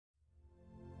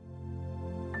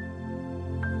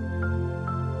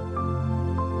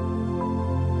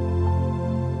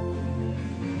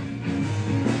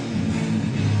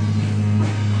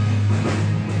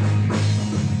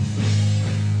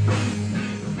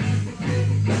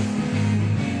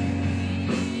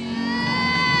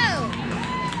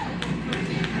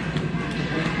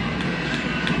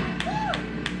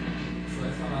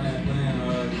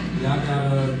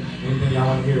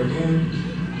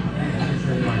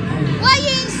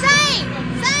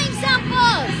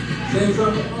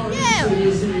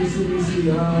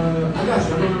Yeah. I got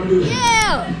you. I know how to do it.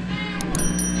 Yeah.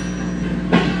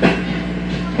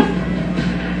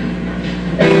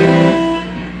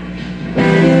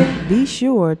 Be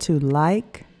sure to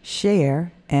like,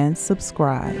 share, and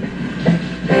subscribe.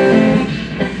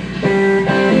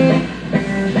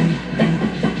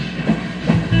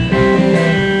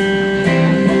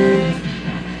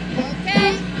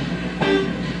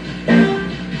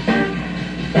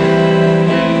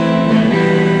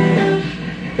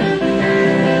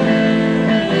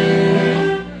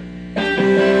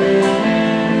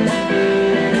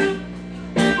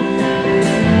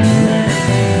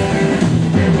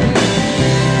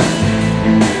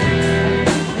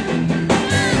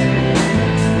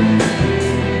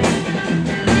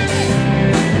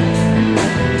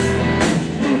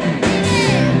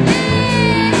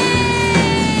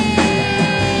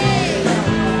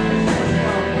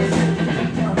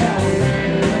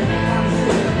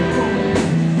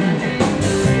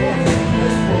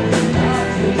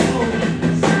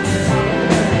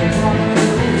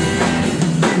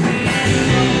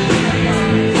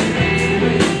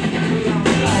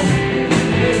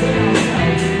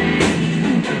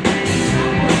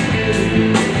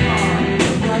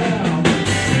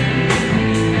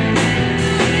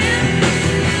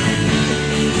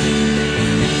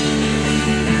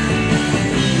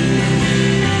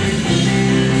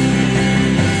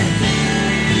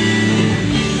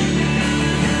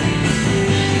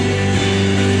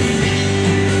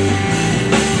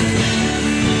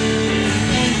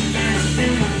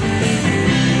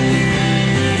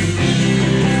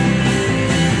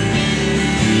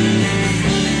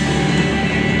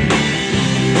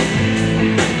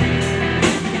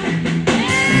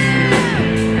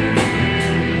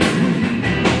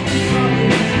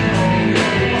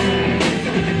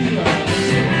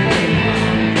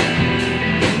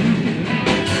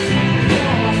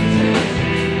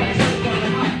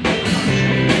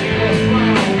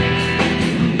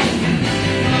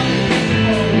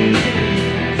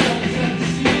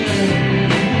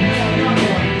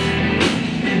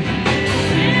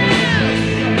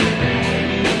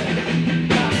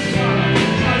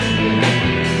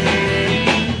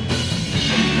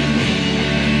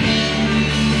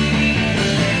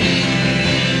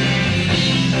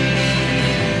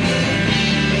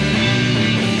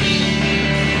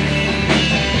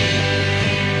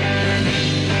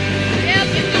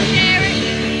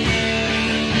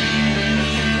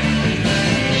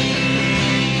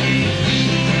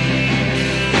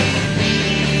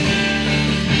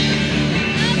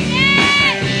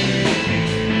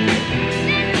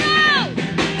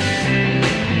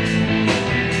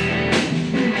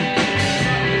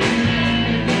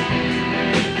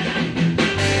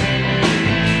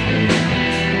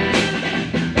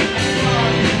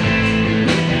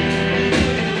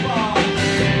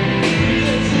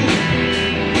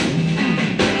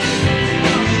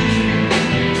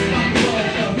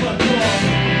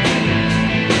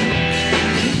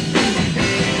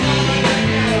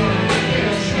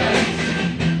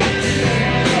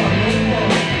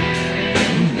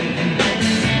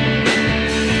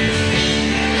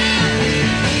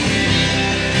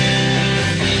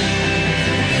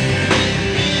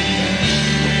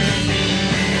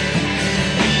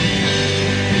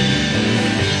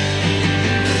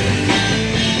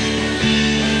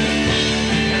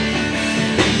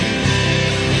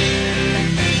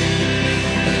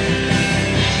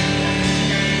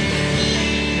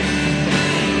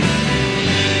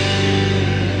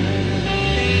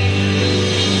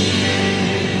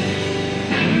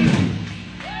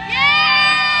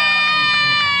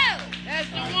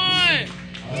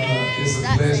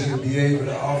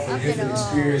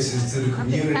 Experiences to the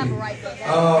community.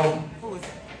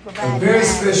 A very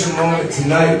special moment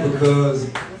tonight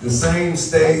because the same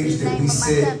stage that we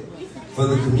set for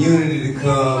the community to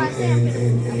come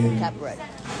and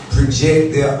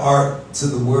project their art to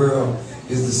the world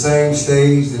is the same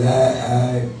stage that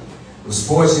I was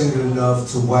fortunate enough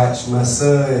to watch my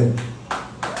son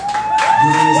do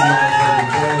his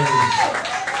motherfucking thing.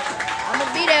 I'm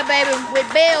gonna be there, baby, with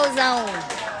bells on.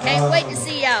 Can't wait to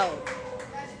see y'all.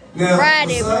 Now,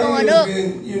 Friday, we're going has up.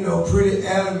 been, you know, pretty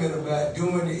adamant about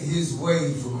doing it his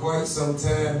way for quite some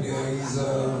time now. He's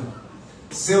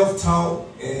self-taught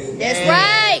and... That's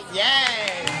right.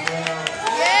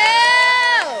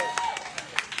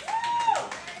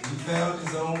 He found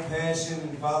his own passion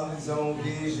and followed his own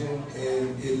vision,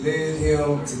 and it led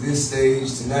him to this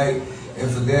stage tonight.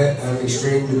 And for that, I'm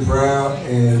extremely proud,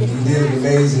 and he did an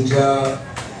amazing job.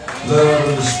 Love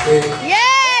and respect.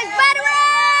 Yes, Buddy Ray!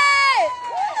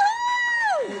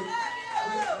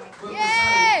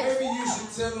 Yes! Every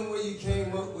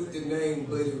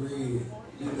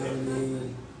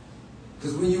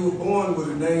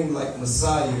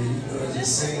Messiah. You know, it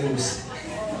just seems.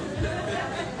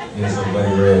 Yeah, so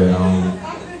Buddy Red.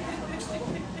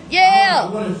 Yeah.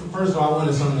 First of all, I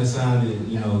wanted something that sounded,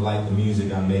 you know, like the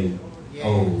music I made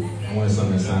old. I wanted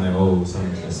something that sounded old,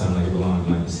 something that sounded like it belonged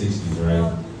in like the 60s,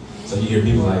 right? So you hear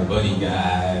people like Buddy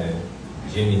Guy,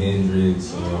 Jimi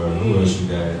Hendrix, or who else you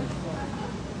got?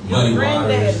 Muddy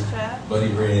Waters, Buddy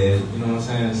Red, you know what I'm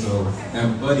saying? So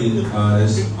that Buddy is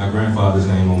my grandfather's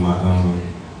name on my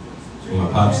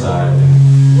pop side.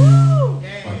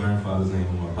 My grandfather's name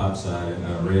on my pop side.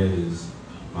 Red is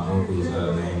my uncle's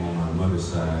name on my mother's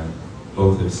side.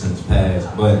 Both have since passed,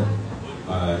 but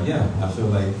yeah, I feel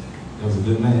like it was a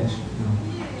good match. You know?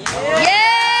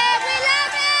 Yeah, we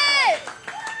love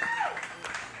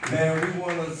it! Man, we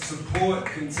want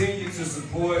to continue to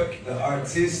support the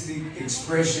artistic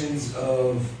expressions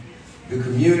of the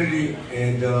community,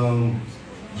 and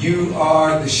you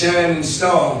are the shining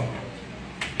star,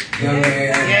 young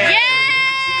man. Yeah.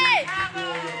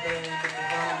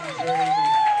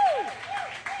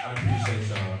 I appreciate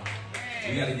y'all.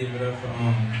 We gotta give it up for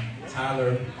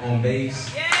Tyler on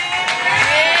bass. Yeah.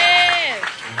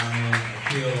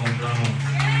 Phil on drums.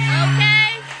 Okay.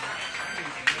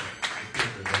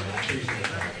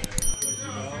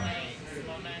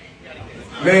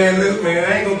 Man, look, man, I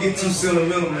ain't gonna get too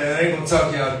sentimental, man. I ain't gonna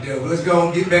talk y'all to death. But let's go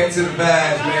and get back to the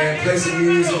vibes, man. Play some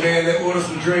music, man. Let's order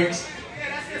some drinks.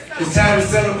 It's time to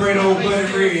celebrate old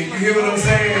Buddy Red. You hear what I'm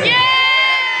saying? Yeah.